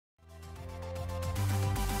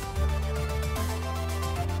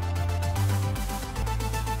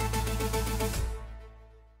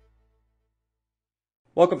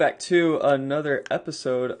Welcome back to another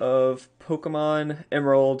episode of Pokemon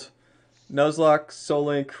Emerald Nuzlocke Soul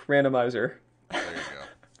Link Randomizer. There you go.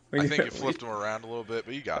 I we, think you we, flipped them around a little bit,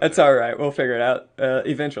 but you got that's there. all right. We'll figure it out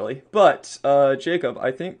eventually. But Jacob,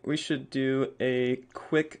 I think we should do a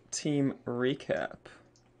quick team recap.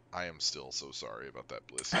 I am still so sorry about that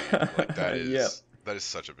Blissey. Like that Yep. is that is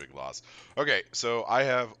such a big loss. Okay, so I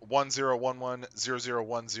have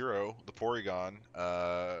 10110010, the Porygon,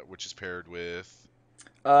 which is paired with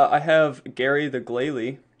I have Gary the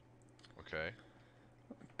Glalie. okay.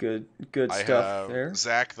 Good I stuff have there.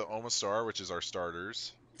 Zach the Omastar, which is our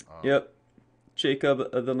starters. Yep. Jacob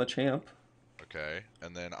the Machamp. Okay,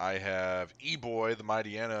 and then I have E-Boy the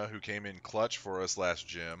Mightyena, who came in clutch for us last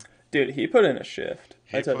gym. Dude, he put in a shift.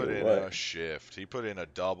 I He tell put you in what. a shift. He put in a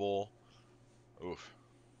double. Oof.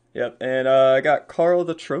 Yep, and I got Carl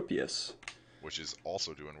the Tropius. Which is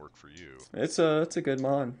also doing work for you. It's a good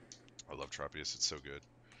mon. I love Tropius. It's so good.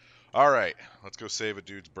 All right, let's go save a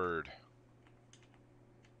dude's bird.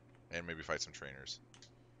 And maybe fight some trainers.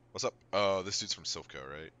 What's up? Oh, this dude's from Silphco,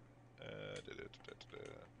 right?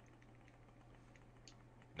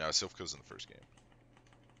 No, Silphco's in the first game.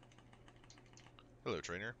 Hello,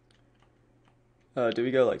 trainer. Do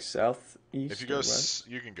we go like south, If you east, or go, west?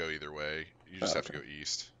 you can go either way. You Oh, just have to okay. go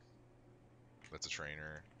east. That's a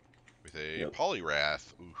trainer with a Yep. Poliwrath.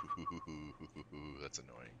 That's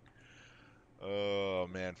annoying. Oh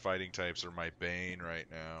man, fighting types are my bane right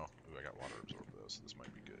now. Ooh, I got water absorb though, so this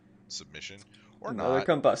might be good. Submission or Another not?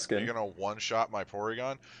 Are you Combuskin. gonna one-shot my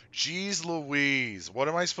Porygon? Jeez Louise, what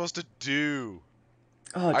am I supposed to do?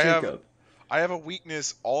 Oh, I have Jacob. I have a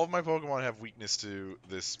weakness. All of my Pokemon have weakness to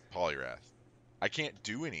this Poliwrath. I can't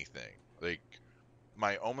do anything. Like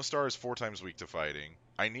my Omastar is 4 times weak to fighting.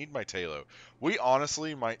 I need my Tailo. We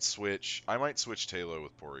honestly might switch. I might switch Tailo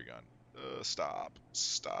with Porygon. Stop.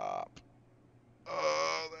 Stop.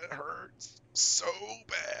 Oh, that hurts so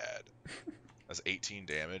bad. That's 18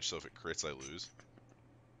 damage, so if it crits, I lose.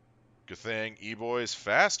 Good thing E-Boy is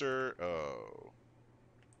faster. Oh.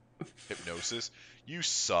 Hypnosis. You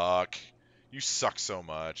suck. You suck so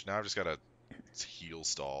much. Now I've just got to heal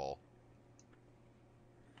stall.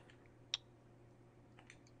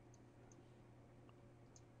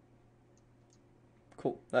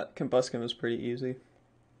 Cool. That Combuskin was pretty easy.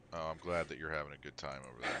 Oh, I'm glad that you're having a good time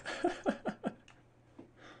over that.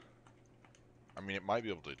 I mean, it might be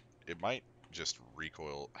able to... It might just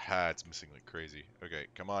recoil. Ha, it's missing like crazy. Okay,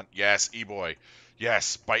 come on. Yes, E-Boy.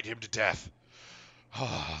 Yes, bite him to death.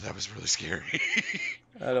 Oh, that was really scary.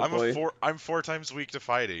 Attaboy. I'm 4 times weak to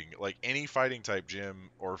fighting. Like any fighting type gym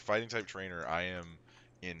or fighting type trainer, I am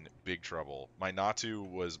in big trouble. My Natu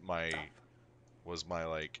was my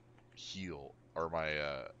like heal or my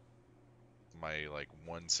like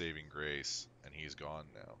one saving grace, and he's gone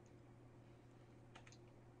now.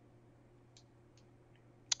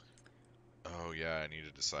 Oh yeah, I need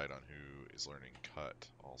to decide on who is learning cut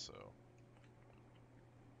also.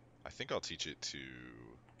 I think I'll teach it to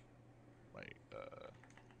my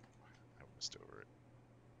I missed over it.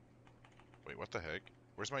 Wait, what the heck?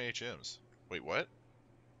 Where's my HMs? Wait, what?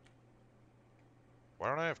 Why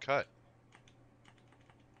don't I have cut?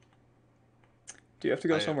 Do you have to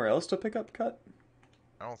go I somewhere else to pick up cut?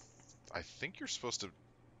 I don't I think you're supposed to.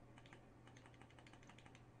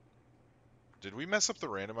 Did we mess up the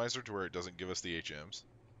randomizer to where it doesn't give us the HMs?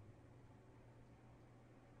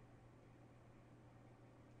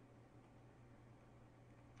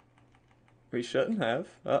 We shouldn't have.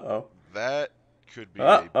 Uh-oh. That could be a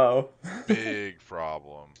Uh-oh. big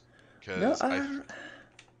problem. No, Because hmm,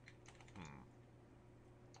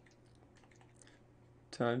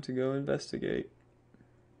 time to go investigate.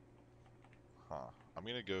 huh. I'm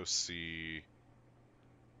gonna go see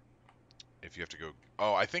if you have to go.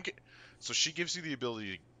 Oh, I think so she gives you the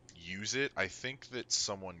ability to use it. I think that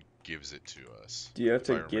someone gives it to us. Do you have If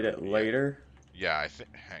to I get remember. it Yeah. later? Yeah, I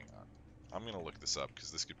think. Hang on. I'm gonna look this up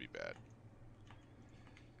because this could be bad.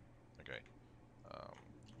 Okay. Um,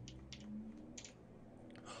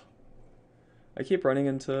 I keep running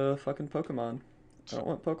into fucking Pokemon. I don't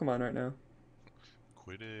want Pokemon right now.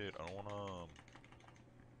 quit it. I don't wanna.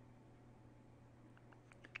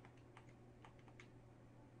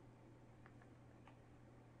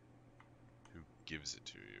 Who gives it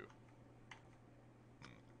to you? Hmm.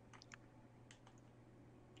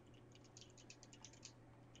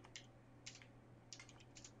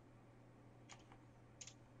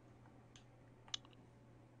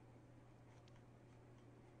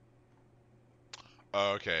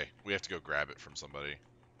 Oh, okay. We have to go grab it from somebody.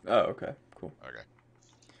 Oh, okay. Cool. Okay.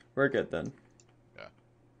 We're good then. Yeah.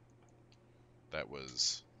 That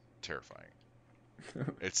was terrifying.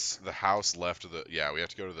 It's the house left of the. Yeah, we have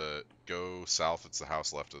to go to the go south. It's the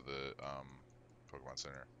house left of the Pokemon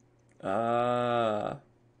Center. Ah.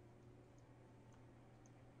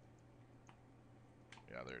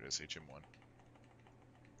 Yeah, there it is. HM1.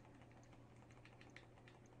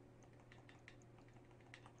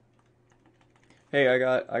 Hey, I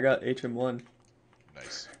got HM1.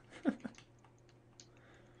 Nice.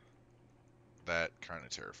 That kind of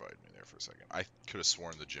terrified me there for a second. I could have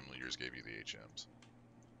sworn the gym leaders gave you the HMs.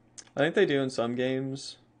 I think they do in some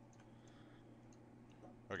games.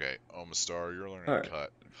 Okay, Omastar, you're learning Alright.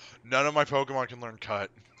 Cut. None of my Pokemon can learn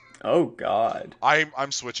Cut. Oh God.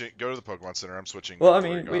 I'm switching. Go to the Pokemon Center. I'm switching my Well, I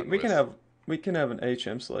mean, we, Porygon we can with. have we can have an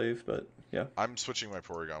HM slave, but yeah. I'm switching my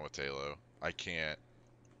Porygon with Talo. I can't.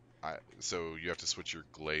 So you have to switch your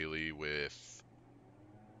Glalie with.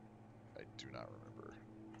 I do not remember.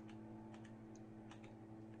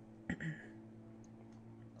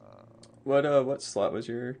 What slot was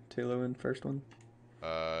your Talo in first one?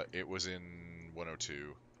 It was in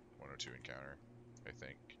 102, 102 encounter, I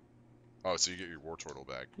think. Oh, so you get your Wartortle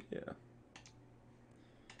back. Yeah.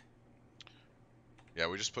 Yeah,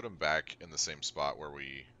 we just put them back in the same spot where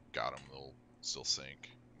we got them. They'll still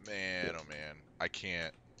sync. Man, Yep. oh man,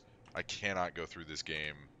 I cannot go through this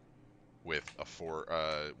game with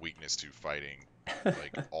a weakness to fighting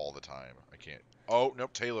like all the time. I can't. Oh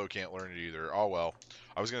nope, Talo can't learn it either. Oh well,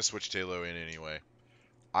 I was gonna switch Talo in anyway.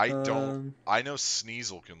 I don't. Um. I know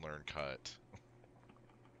Sneasel can learn Cut.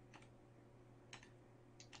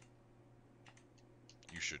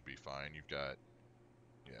 You should be fine. You've got.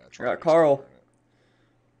 Yeah, I got Tropius can Carl. learn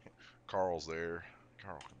it. Carl's there.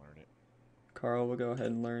 Carl can learn it. Carl will go ahead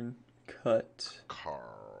and learn cut.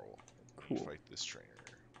 Carl. Let me Cool. fight this trainer.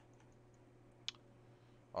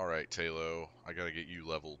 Alright, Talo. I gotta get you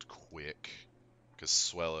leveled quick. Because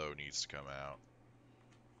Swellow needs to come out.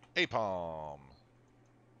 Apom!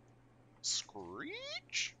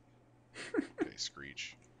 Screech? Okay,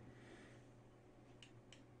 Screech.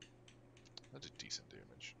 That did decent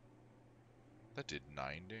damage. That did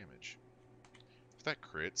 9 damage. If that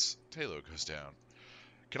crits, Talo goes down.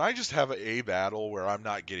 Can I just have a battle where I'm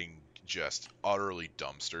not getting just utterly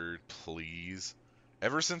dumpstered, please?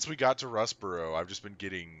 Ever since we got to Rustboro, I've just been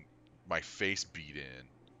getting my face beat in.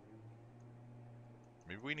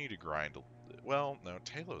 Maybe we need to grind. Well, no,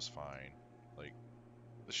 Talo's fine. Like,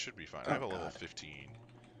 this should be fine. I Oh have a level God. 15.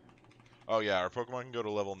 Oh yeah, our Pokemon can go to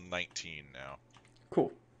level 19 now.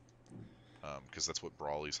 Cool. Because that's what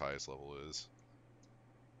Brawly's highest level is.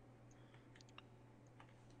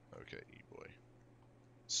 Okay, E-boy.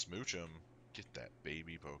 Smooch him. Get that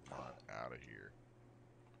baby Pokemon out of here.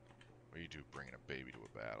 What do you do bringing a baby to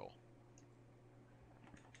a battle?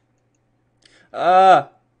 Ah.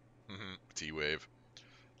 T-Wave.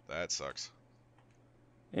 That sucks.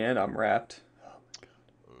 And I'm wrapped.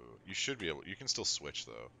 You should be able. You can still switch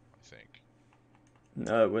though, I think.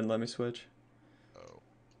 No, it wouldn't let me switch. Oh,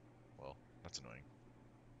 well, that's annoying.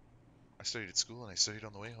 I studied at school and I studied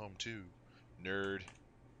on the way home too. Nerd.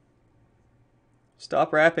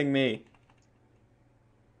 Stop wrapping me.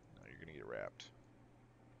 No, you're gonna get wrapped.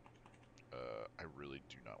 I really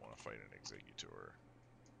do not want to fight an Exeggutor.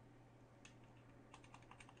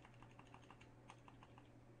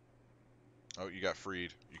 Oh, you got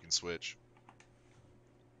freed. You can switch.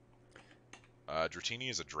 Dratini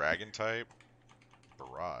is a dragon type.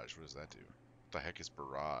 Barrage. What does that do? What the heck is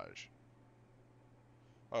Barrage?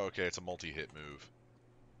 Oh, okay. It's a multi-hit move.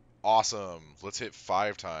 Awesome. Let's hit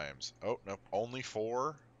 5 times. Oh, no. Only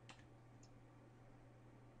 4?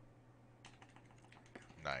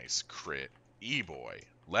 Nice. Crit. E-Boy.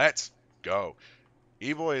 Let's go.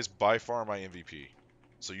 E-Boy is by far my MVP.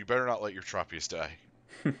 So you better not let your Tropius die.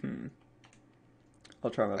 I'll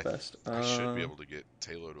try my best. I should be able to get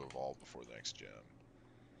Talo to evolve before the next gym.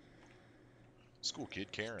 School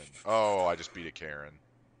kid Karen. Oh, I just beat a Karen.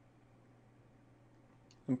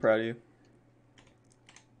 I'm proud of you.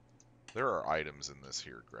 There are items in this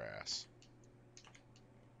here grass.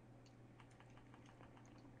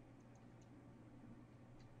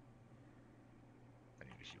 I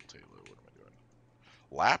need to heal Talo. What am I doing?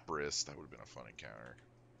 Lapras. That would have been a fun encounter.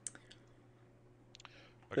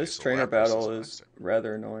 Okay, This so trainer Lapras battle an is ice type.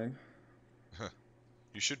 rather annoying.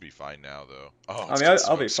 You should be fine now, though. Oh, I it's mean, got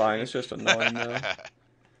I'll be smoke fine. screen. It's just annoying though.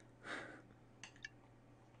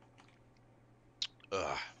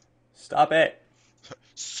 Ugh. Stop it.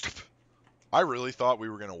 Stop. I really thought we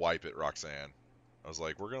were going to wipe it, Roxanne. I was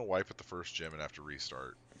like, we're going to wipe at the first gym and have to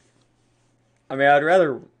restart. I mean, I'd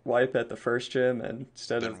rather wipe at the first gym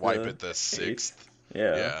instead Then of wipe the at the 6th. 8th.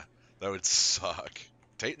 Yeah. Yeah, that would suck.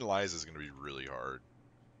 Tate and Liza is going to be really hard.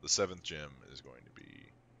 The 7th gym is going to be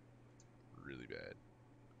really bad.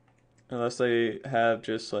 Unless they have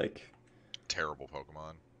just like Terrible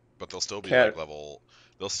Pokemon, but they'll still be like cat level.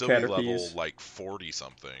 They'll still be level caterpies. like 40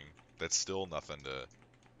 something. That's still nothing to,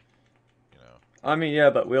 you know. I mean, yeah,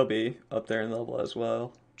 but we'll be up there in level as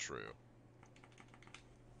well. True.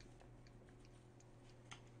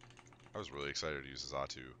 I was really excited to use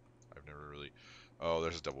Zatu. I've never really. Oh,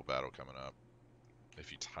 there's a double battle coming up.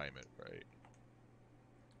 If you time it right.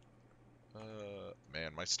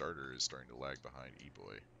 Man, my starter is starting to lag behind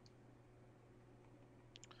E-Boy.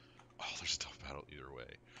 Oh, there's a double battle either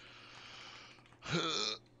way.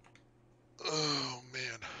 Oh,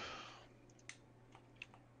 man.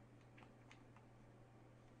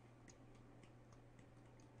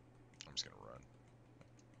 I'm just gonna run.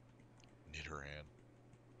 Nidoran.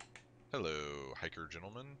 Hello, hiker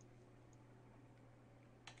gentlemen.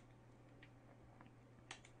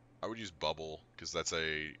 I would use Bubble because that's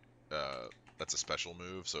a special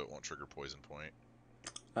move, so it won't trigger Poison Point.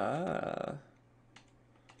 Ah,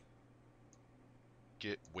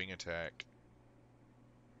 Get Wing Attack.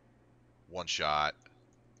 One shot.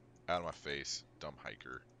 Out of my face. Dumb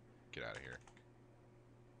hiker. Get out of here.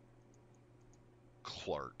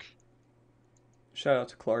 Clark. shout out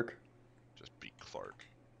to Clark. Just beat Clark.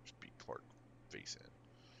 Just beat Clark. Face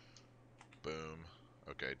in. Boom.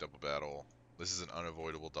 Okay, double battle. This is an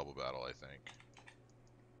unavoidable double battle, I think.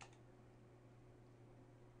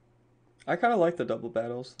 I kind of like the double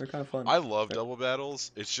battles. They're kind of fun. I love double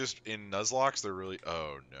battles. It's just in Nuzlocke, they're really.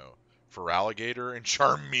 Oh no. Feraligatr and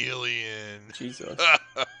Charmeleon. Jesus.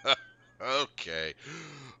 Okay.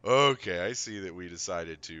 Okay, I see that we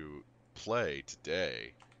decided to play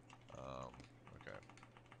today. Okay.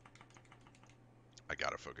 I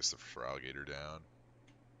gotta focus the Feraligatr down.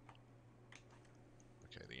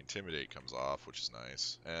 Okay, the Intimidate comes off, which is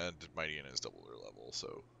nice. And Mightyena is double their level,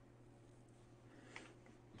 so...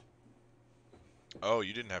 Oh,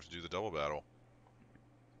 you didn't have to do the double battle.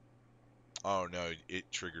 Oh, no,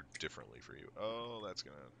 it triggered differently for you. Oh, that's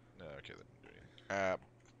gonna... No, okay, that didn't do anything.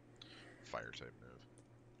 Fire type move.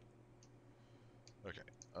 Okay,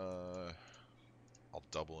 I'll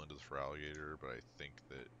double into the Feraligatr, but I think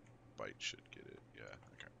that Bite should get it. Yeah,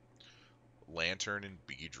 okay. Lantern and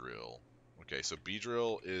Beedrill. Okay, so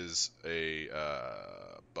Beedrill is a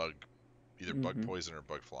bug, either bug Mm-hmm. poison or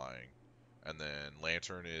bug flying. And then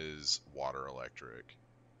Lantern is water electric.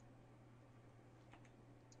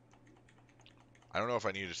 I don't know if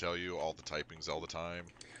I need to tell you all the typings all the time.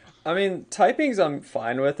 I mean, typings I'm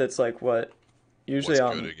fine with. It's like what usually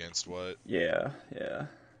What's good I'm. against what? Yeah, yeah.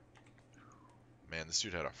 Man, this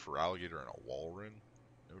dude had a Feraligatr and a Walrein.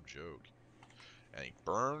 No joke. And he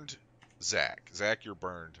burned Zach. Zach, you're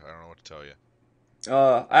burned. I don't know what to tell you.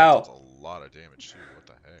 That does Ow. a lot of damage too. What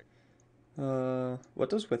the heck? What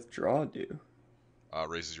does withdraw do?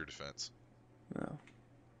 Raises your defense. No.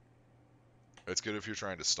 It's good if you're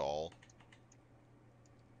trying to stall.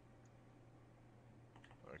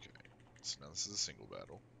 Okay, so now this is a single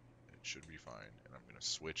battle. It should be fine, and I'm gonna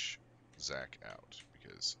switch Zach out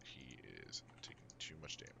because he is taking too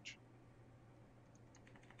much damage.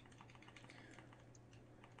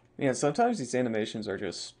 Man, sometimes these animations are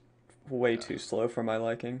just way Yeah, too slow for my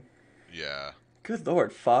liking. yeah. Good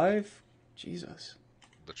lord, 5? Jesus.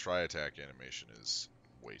 The tri-attack animation is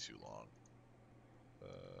way too long.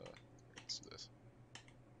 Let's do this.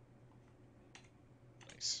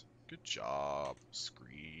 Nice. Good job,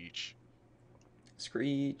 Screech.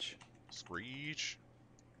 Screech. Screech.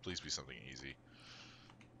 Please be something easy.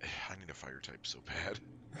 I need a fire type so bad.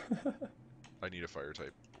 I need a fire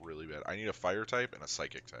type really bad. I need a fire type and a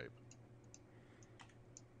psychic type.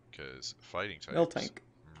 Because fighting types Miltank.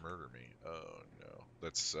 murder me. Oh no.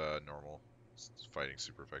 That's normal. Fighting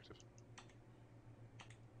super effective.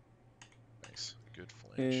 Nice. Good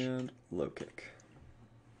flinch. And low kick.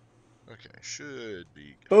 Okay, should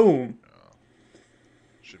be good. Boom.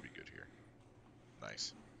 Should be good here.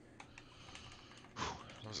 Nice. Whew,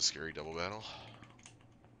 that was a scary double battle.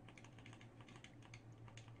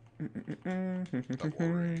 That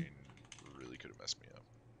Walrein really could have messed me up.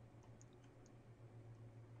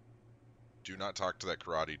 Do not talk to that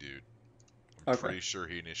karate dude. I'm Okay. pretty sure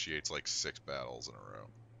he initiates like 6 battles in a row.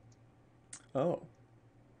 Oh.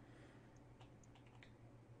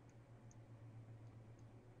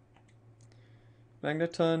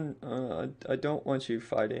 Magneton, I don't want you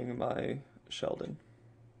fighting my Sheldon.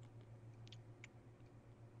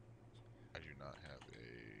 I do not have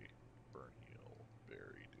a burn heal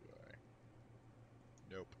berry, do I?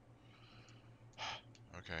 Nope.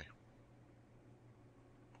 Okay.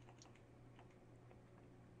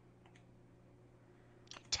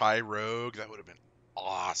 Tyrogue, that would have been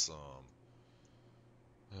awesome.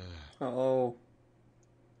 Oh,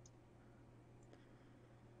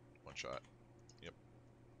 One shot. Yep.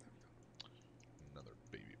 Another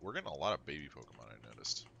baby. We're getting a lot of baby Pokemon, I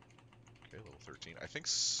noticed. Okay, level 13. I think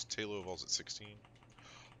Tailo evolves at 16.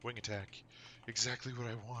 Wing attack. Exactly what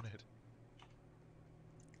I wanted.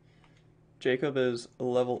 Jacob is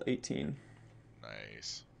level 18.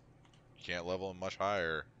 Nice. You can't level him much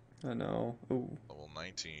higher. I know. Ooh. Level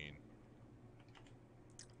 19.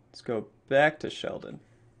 Let's go back to Sheldon.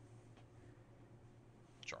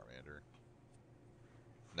 Charmander.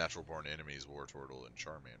 Natural born enemies, Wartortle and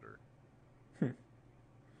Charmander. Hmm.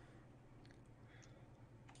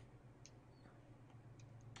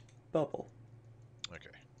 Bubble. Okay.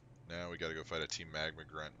 Now we gotta go fight a Team Magma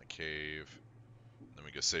Grunt in the cave. Then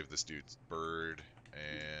we go save this dude's bird.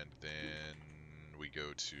 And then we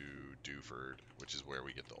go to Dewford, which is where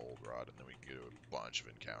we get the old rod. And then we can go to a bunch of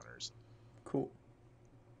encounters. Cool.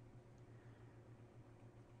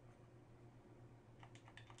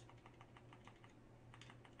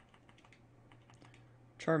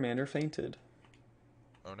 Charmander fainted.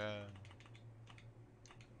 Oh no.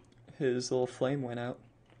 His little flame went out.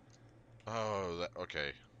 Oh, that,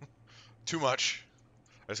 okay. Too much.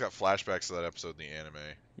 I just got flashbacks to that episode in the anime.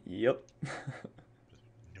 Yep.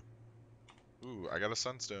 Ooh, I got a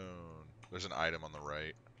sunstone. There's an item on the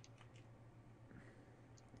right.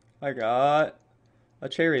 I got a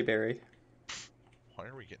cherry berry. Why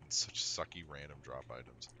are we getting such sucky random drop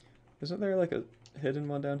items? Isn't there like a hidden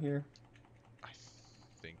one down here? I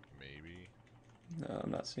think maybe. No,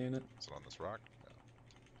 I'm not seeing it. Is it on this rock?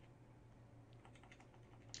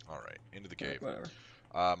 No. Alright, into the cave. Whatever.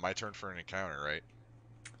 My turn for an encounter, right?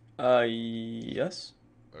 Yes.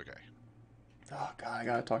 Okay. Oh god, I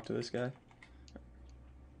gotta talk to this guy.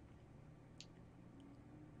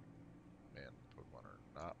 Man, Pokemon are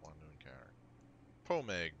not one to encounter.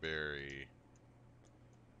 Pomeg Berry.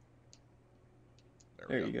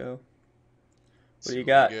 There you go. What See do you we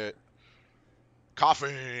got? get.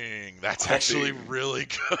 Coughing! That's Coughing. actually really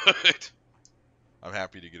good. I'm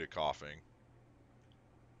happy to get a coughing.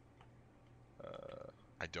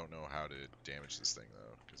 I don't know how to damage this thing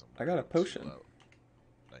though, because I got a potion. low.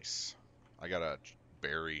 Nice. I got a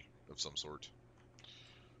berry of some sort.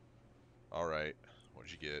 All right, what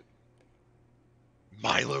did you get?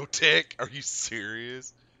 Milo Tick? Are you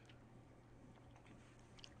serious?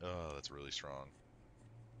 Oh, that's really strong.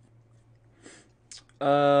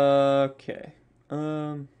 Okay.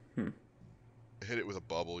 Hit it with a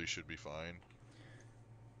bubble, you should be fine.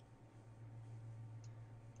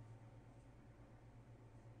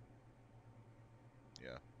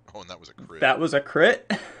 Yeah. Oh, and that was a crit. That was a crit?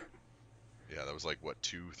 Yeah, that was like, what,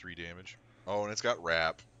 2-3 damage? Oh, and it's got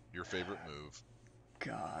Wrap, your favorite move.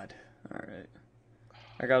 God. Alright.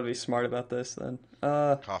 I gotta be smart about this then.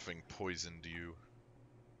 Coughing poisoned you.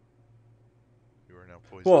 You are now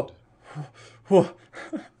poisoned. Whoa. Whoa.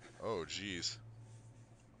 Oh, jeez.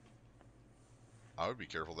 I would be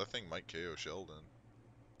careful. That thing might KO Sheldon.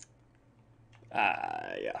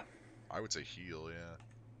 Yeah. I would say heal, yeah.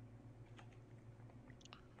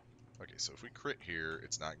 Okay, so if we crit here,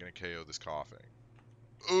 it's not going to KO this coughing.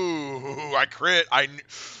 Ooh, I crit!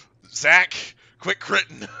 Zach, quit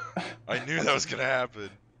critting! I knew that was going to happen.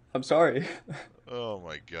 I'm sorry. Oh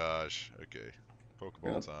my gosh. Okay,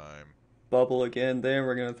 Pokeball time. Bubble again, then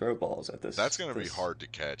we're gonna throw balls at this. That's going to be hard to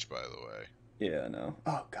catch, by the way. Yeah, I know.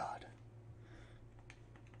 Oh, God.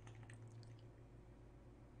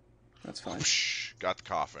 That's fine. Whoosh, got the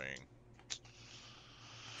coughing.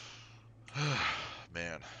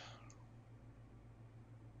 Man.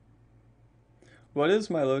 What is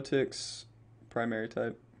Milotic's primary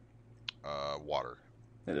type? Water.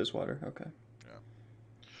 It is water, okay. Yeah.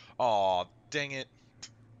 Aw, dang it.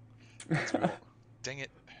 Dang it.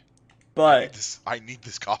 But I need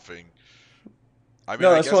this coughing. I mean,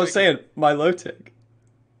 no, I that's guess what I I was saying. Milotic.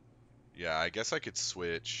 Yeah, I guess I could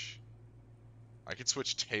switch. I could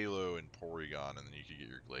switch Tailo and Porygon, and then you could get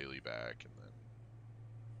your Glalie back, and then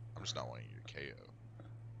I'm just not wanting you to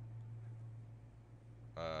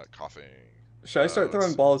KO. Coughing. Should I start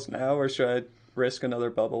throwing balls now, or should I risk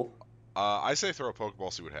another bubble? I say throw a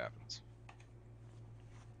Pokeball, see what happens.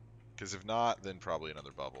 Because if not, then probably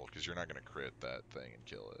another bubble, because you're not going to crit that thing and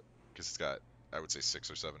kill it. Because it's got, I would say,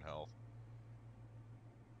 6 or 7 health.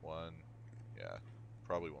 One. Yeah.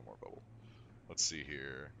 Probably one more bubble. Let's see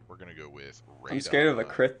here. We're going to go with Radon. I'm scared of a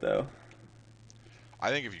crit, though. I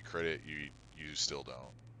think if you crit it, you still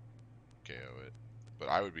don't KO it. But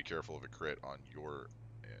I would be careful of a crit on your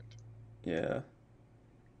end. Yeah.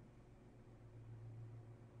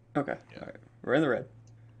 Okay. Yeah. Alright. We're in the red.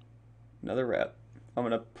 Another rep. I'm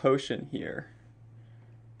gonna potion here.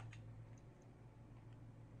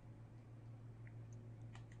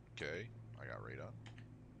 Okay, I got radon.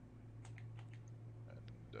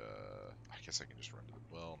 And I guess I can just run to the.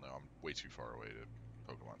 Well, no, I'm way too far away to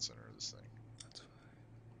Pokemon Center this thing.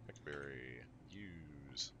 Heckberry,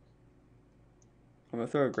 use. I'm gonna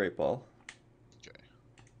throw a Great Ball. Okay.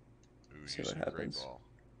 Ooh, See what using a Great happens. Ball.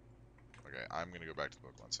 Okay, I'm gonna go back to the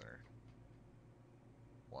Pokemon Center.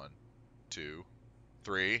 1, 2,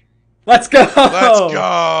 3. Let's go! Let's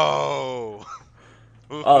go!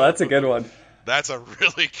 Oh, that's a good one. That's a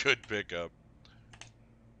really good pickup.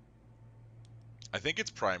 I think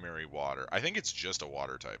it's primary water. I think it's just a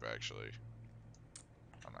water type, actually.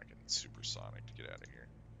 I'm not getting supersonic to get out of here.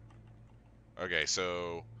 Okay,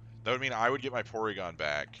 so that would mean I would get my Porygon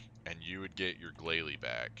back, and you would get your Glalie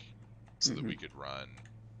back, so that we could run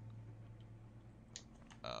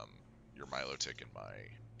your Milotic and my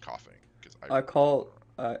Coughing. Because I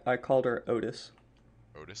called her Otis.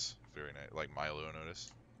 Otis, very nice, like Milo and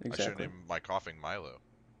Otis. Exactly. I should have named my Coughing Milo.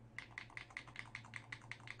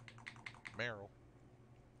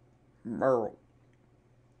 Merle.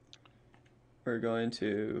 We're going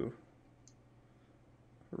to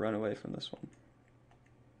run away from this one.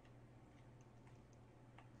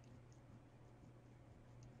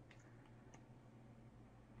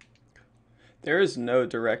 There is no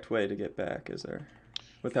direct way to get back, is there?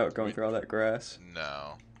 Without going through all that grass.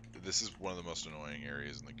 No. This is one of the most annoying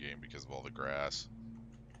areas in the game because of all the grass.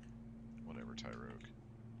 Whatever, Tyrogue.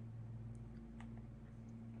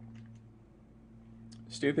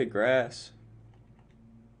 Stupid grass.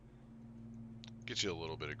 Get you a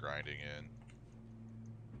little bit of grinding in.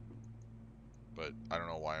 But I don't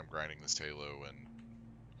know why I'm grinding this Halo when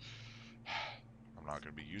I'm not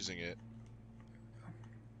going to be using it.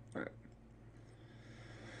 Alright.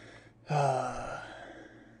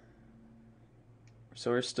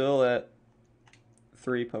 So we're still at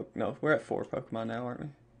no, we're at 4 Pokemon now, aren't we?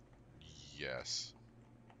 Yes.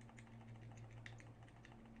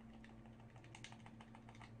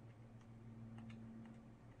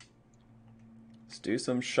 Let's do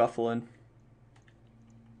some shuffling.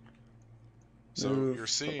 So Move you're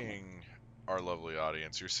seeing, our lovely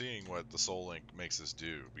audience, you're seeing what the Soul Link makes us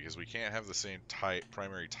do, because we can't have the same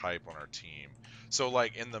primary type on our team. So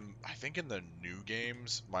like I think in the new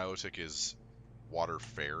games, Milotic is Water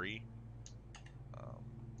Fairy.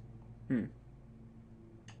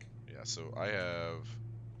 Yeah, so I have,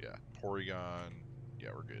 Porygon. Yeah,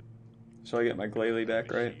 we're good. So I get my Glalie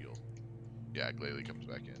back, right? Heal. Yeah, Glalie comes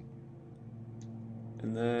back in.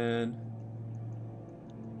 And then...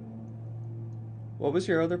 What was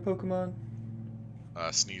your other Pokemon?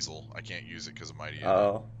 Sneasel. I can't use it because of Mighty Emma.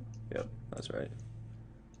 Oh, yep, that's right.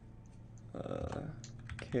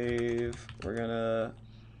 Cave. We're gonna...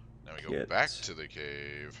 Now we go back to the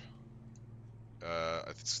cave.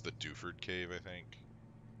 It's the Dewford Cave, I think.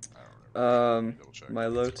 I don't remember. Double check.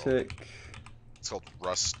 Milotic. It's called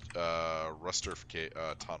Rusturf Cave,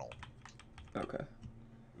 Tunnel. Okay.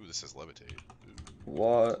 Ooh, this says levitate.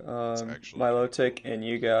 What? Milotic, and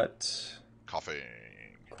you got... Coughing.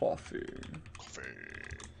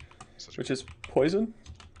 Which is poison?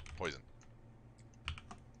 Poison.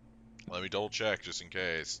 Let me double check just in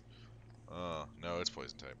case. No, it's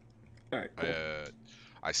poison type. Alright, cool.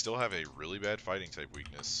 I still have a really bad fighting type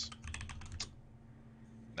weakness.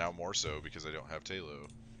 Now more so because I don't have Tailo.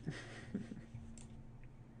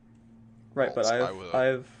 Right, but I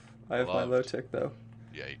have Milotic though.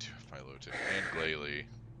 Yeah, you do have Milotic and Glalie.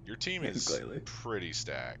 Your team is pretty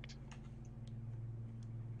stacked.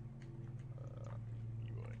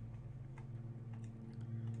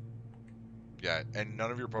 Yeah, and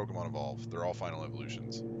none of your Pokemon evolve. They're all final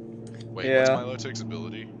evolutions. Wait, what's Milotic's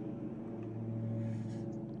ability?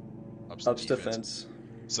 Ups defense.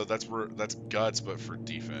 So that's guts, but for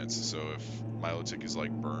defense. So if Milotic is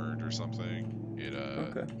like burned or something,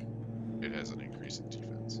 it has an increase in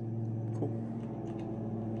defense. Cool.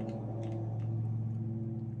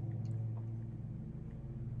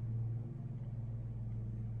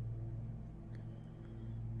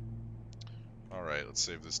 All right, let's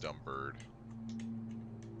save this dumb bird.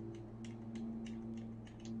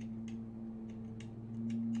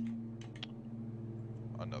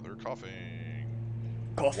 Another coughing.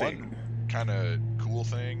 One kind of cool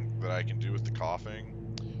thing that I can do with the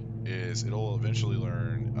coughing is it'll eventually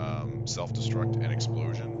learn self-destruct and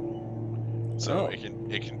explosion. So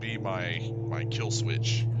it can be my kill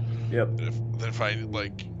switch. Yep. If I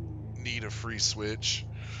like need a free switch.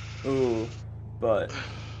 Ooh, but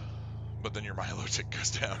then your Milotic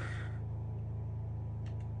goes down.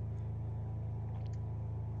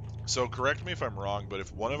 So correct me if I'm wrong, but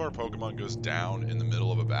if one of our Pokemon goes down in the middle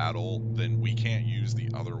of a battle, then we can't use the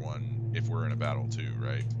other one if we're in a battle too,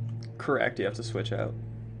 right? Correct, you have to switch out.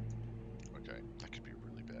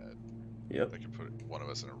 Yep. That could put one of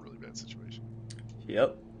us in a really bad situation.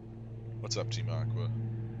 Yep. What's up, Team Aqua?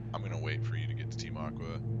 I'm gonna wait for you to get to Team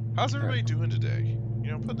Aqua. How's All right. everybody doing today?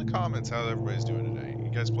 You know, put in the comments how everybody's doing today. You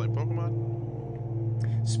guys playing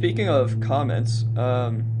Pokemon? Speaking of comments,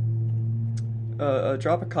 drop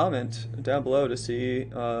a comment down below to see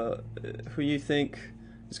who you think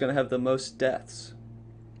is going to have the most deaths.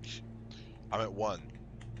 I'm at one.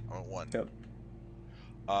 I'm at one. Yep.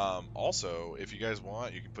 Also, if you guys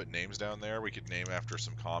want, you can put names down there. We could name after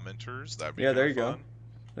some commenters. That'd be Yeah, kind there of you go. fun.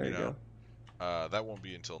 There You you know, go. that won't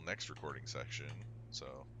be until next recording section. So,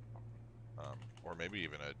 or maybe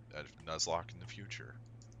even a Nuzlocke in the future.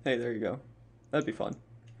 Hey, there you go. That'd be fun.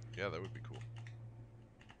 Yeah, that would be cool.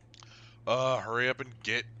 Hurry up and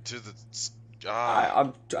get to the.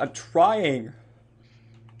 I'm trying.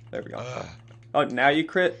 There we go. Uh, Oh, now you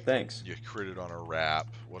crit? Thanks. you critted on a wrap.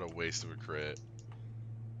 What a waste of a crit.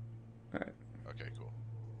 Alright. Okay, cool.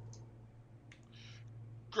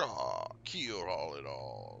 Graw, kill all it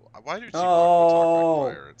all. Why do Team Aqua talk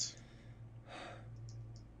like pirates?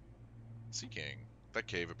 Sea King. That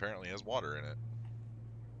cave apparently has water in it.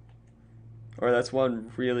 Or that's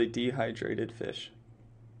one really dehydrated fish.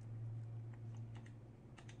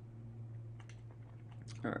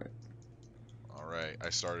 Alright. Alright, I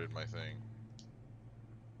started my thing.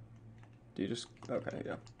 Do you just... Okay,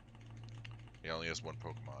 yeah. He only has one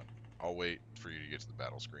Pokemon. I'll wait for you to get to the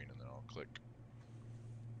battle screen and then I'll click.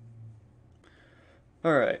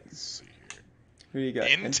 Alright. Let's see here. Who do you got?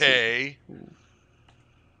 Entei!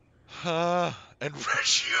 And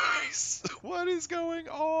Regice! What is going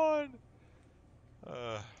on?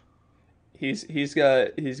 He's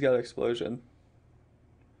got explosion.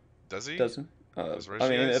 Does he? Doesn't? Does I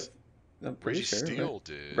mean, Regice? I'm pretty Reggie sure. Steele Right?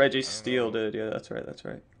 did. Reggie I don't Steele know. did. Yeah, that's right. That's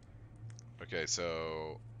right. Okay,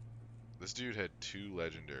 so this dude had 2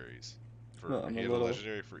 legendaries. Well, I'm He a had little, a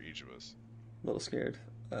legendary for each of us. little scared.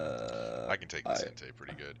 I can take this Entei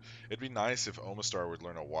pretty good. It'd be nice if Omastar would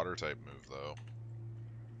learn a water type move though.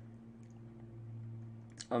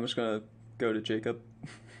 I'm just gonna go to Jacob.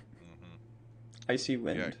 Icy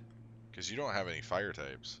wind. Yeah, because you don't have any fire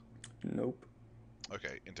types. Nope.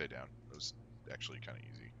 Okay, Entei down. It was actually kind of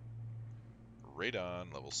easy.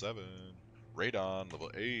 Radon, level 7. Radon, level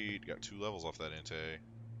 8. Got 2 levels off that Entei.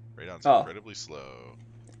 Radon's incredibly slow.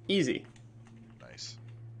 Easy. Nice.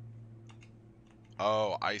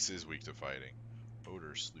 Oh, Ice is weak to fighting.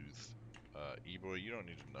 Odor Sleuth. E-Boy, you don't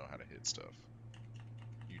need to know how to hit stuff.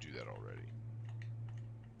 You do that already.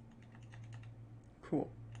 Cool.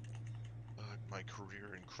 My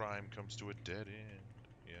career in crime comes to a dead end.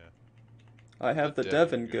 Yeah. I have the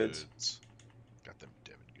Devon goods. Got them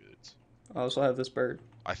Devon goods. I also have this bird.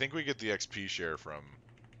 I think we get the XP share from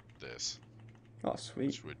this. Oh, sweet.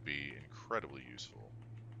 Which would be incredibly useful.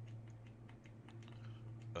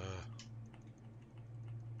 Get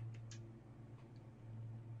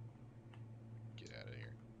out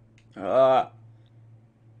of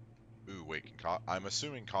here. Ooh, wait. I'm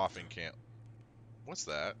assuming coughing can't... What's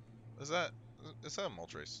that? Is that a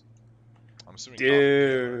Moltres? I'm assuming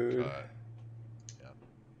coughing can't cut.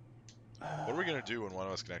 Yeah. What are we going to do when one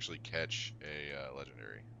of us can actually catch a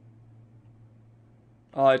legendary?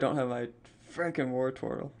 Oh, I don't have my freaking War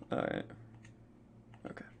Turtle. Alright.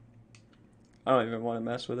 Okay. I don't even want to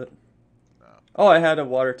mess with it. No. Oh, I had a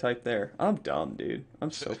water type there. I'm dumb, dude.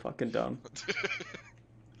 I'm so fucking dumb.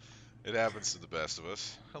 It happens to the best of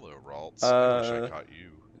us. Hello, Ralts. I wish I caught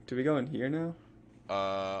you. Do we go in here now?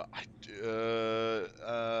 I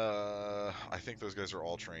think those guys are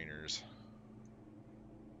all trainers.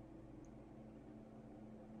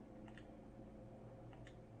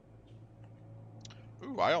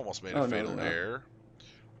 Ooh, I almost made a fatal error.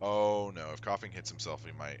 Oh no, if coughing hits himself,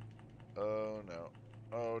 he might. Oh no.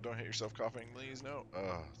 Oh, don't hit yourself, coughing, please. No.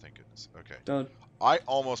 Oh, thank goodness. Okay. Don't. I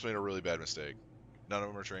almost made a really bad mistake. None of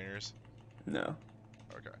them are trainers? No.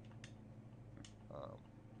 Okay.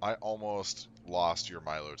 I almost lost your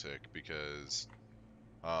Milotic because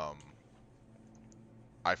I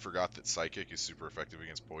forgot that Psychic is super effective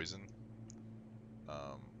against poison.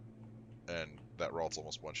 And that Ralt's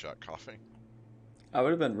almost one-shot coughing. I would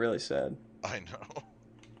have been really sad. I know.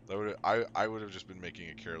 That would I would have just been making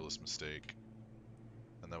a careless mistake.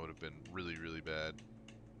 And that would have been really, really bad.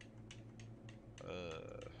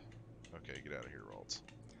 Okay, get out of here, Ralts.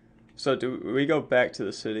 So do we go back to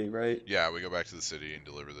the city, right? Yeah, we go back to the city and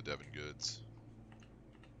deliver the Devon goods.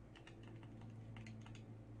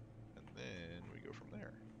 And then we go from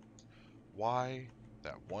there. Why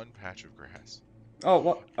that one patch of grass? Oh,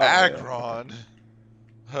 what? Oh, Aggron!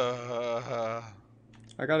 Yeah, okay.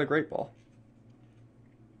 I got a great ball.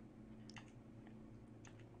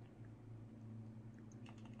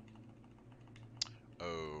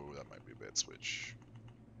 Oh, that might be a bad switch.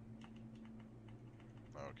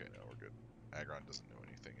 Okay, no, we're good. Aggron doesn't know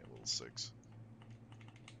anything at level 6.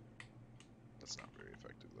 That's not very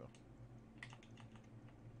effective, though.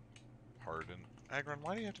 Harden. Aggron,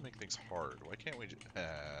 why do you have to make things hard? Why can't we just...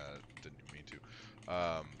 didn't mean to.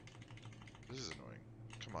 This is annoying.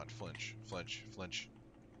 Come on, flinch, flinch, flinch.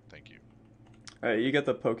 Thank you. Alright, you get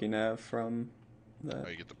the Pokénav from that. Oh,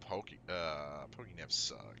 you get the Pokénav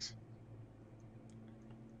sucks.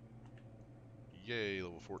 Yay,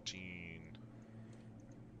 level 14.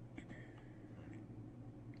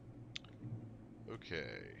 Okay.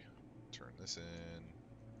 Turn this in.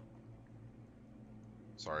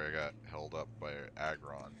 Sorry, I got held up by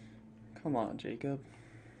Aggron. Come on, Jacob.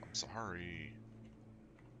 I'm sorry.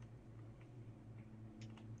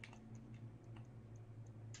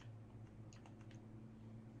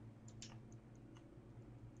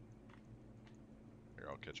 Here,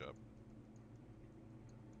 I'll catch up.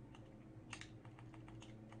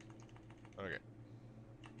 Okay.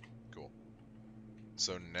 Cool.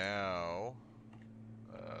 So now,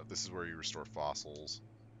 this is where you restore fossils.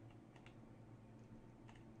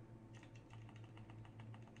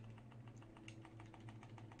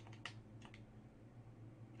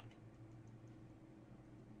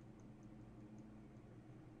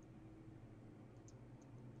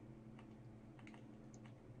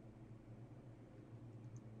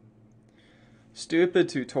 Stupid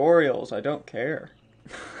tutorials. I don't care.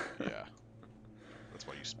 Yeah. That's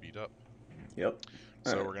why you speed up. Yep.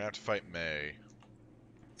 So Alright. we're gonna have to fight May.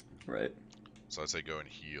 Right. So I'd say go and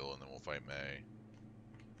heal, and then we'll fight May.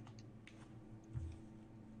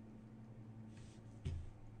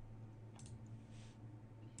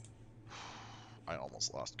 I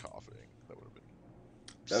almost lost coughing. That would have been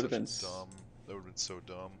That would have such been dumb. That would have been so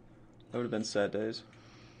dumb. That would have been sad days.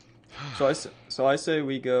 So I say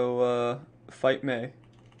we go fight May,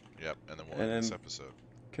 Yep, and then we'll and end this then episode.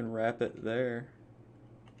 can wrap it there.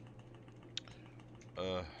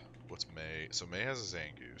 What's May? So May has a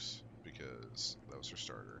Zangoose because that was her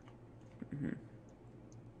starter. Mhm.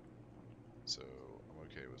 So I'm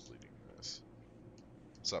okay with leading this.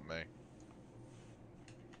 What's up, May?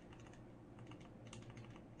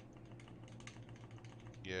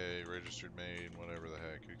 Yay, registered main, whatever the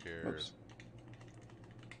heck, who cares? Oops.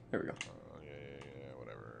 There we go. Yeah,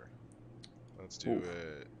 whatever. Let's do Oof.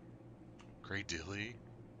 it. Grey Dilly?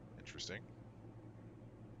 Interesting.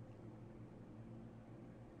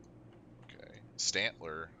 Okay.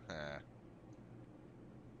 Stantler?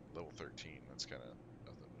 Level 13, that's kind of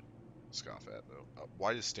nothing to scoff at, though.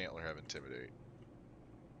 Why does Stantler have Intimidate?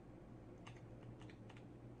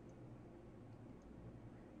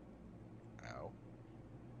 Ow.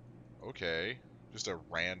 Okay. Just a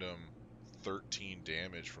random 13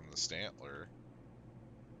 damage from the Stantler.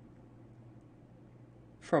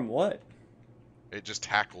 From what? It just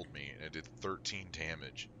tackled me, and it did 13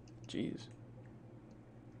 damage. Jeez.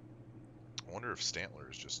 I wonder if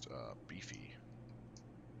Stantler is just beefy.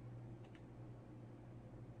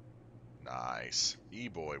 Nice.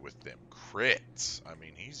 E-boy with them crits. I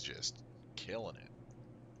mean, he's just killing it.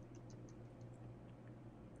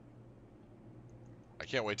 I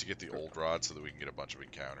can't wait to get the old rod so that we can get a bunch of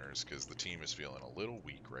encounters, because the team is feeling a little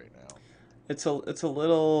weak right now. It's a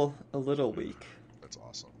little weak. That's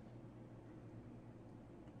awesome.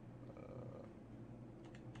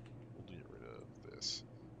 We'll get rid of this.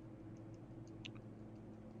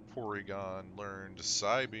 Porygon learned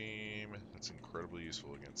Psybeam. That's incredibly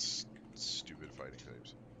useful against stupid fighting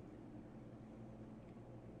types.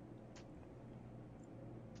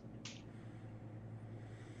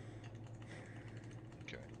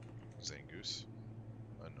 Okay. Zangoose.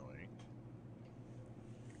 Annoying.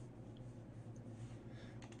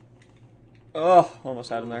 Oh, almost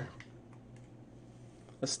had him there.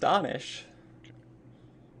 Astonish. Okay.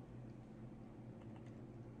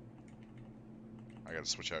 I gotta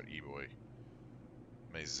switch out E-boy.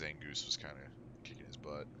 My Zangoose was kind of kicking his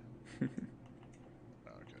butt.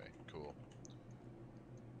 Okay, cool.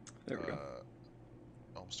 There we go.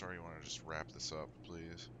 I'm sorry, you want to just wrap this up,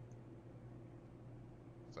 please?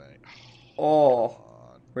 Thank. Oh, Come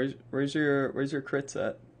on. where's your crits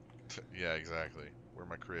at? Yeah, exactly. Where are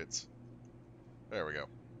my crits? There we go.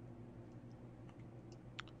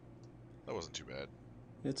 That wasn't too bad.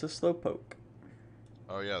 It's a Slowpoke.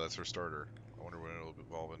 Oh yeah, that's her starter. I wonder when it'll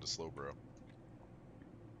evolve into Slowbro.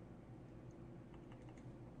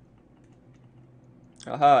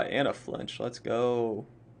 Aha, and a flinch. Let's go.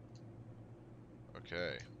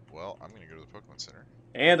 Okay. Well, I'm gonna go to the Pokemon Center.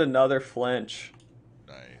 And another flinch.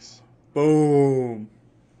 Nice. Boom.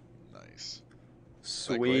 Nice.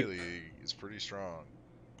 Sweet. That Glalie is pretty strong.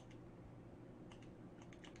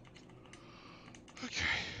 Okay.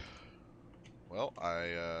 Well,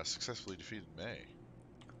 I successfully defeated May.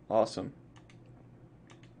 Awesome.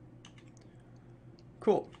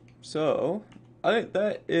 Cool. So, I think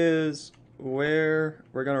that is where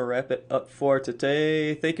we're going to wrap it up for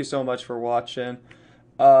today. Thank you so much for watching.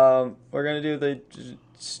 We're going to do the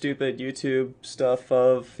stupid YouTube stuff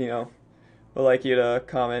of, you know, we'd like you to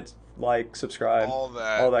comment, like, subscribe, All all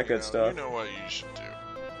that, that you good know, stuff. you know what you should do.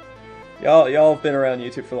 Y'all have been around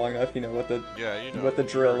YouTube for long enough, you know what the Yeah, what the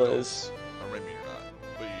you're drill adults. is. Or maybe you're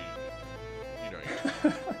not, but you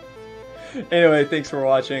know you. Anyway, thanks for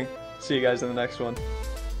watching. See you guys in the next one.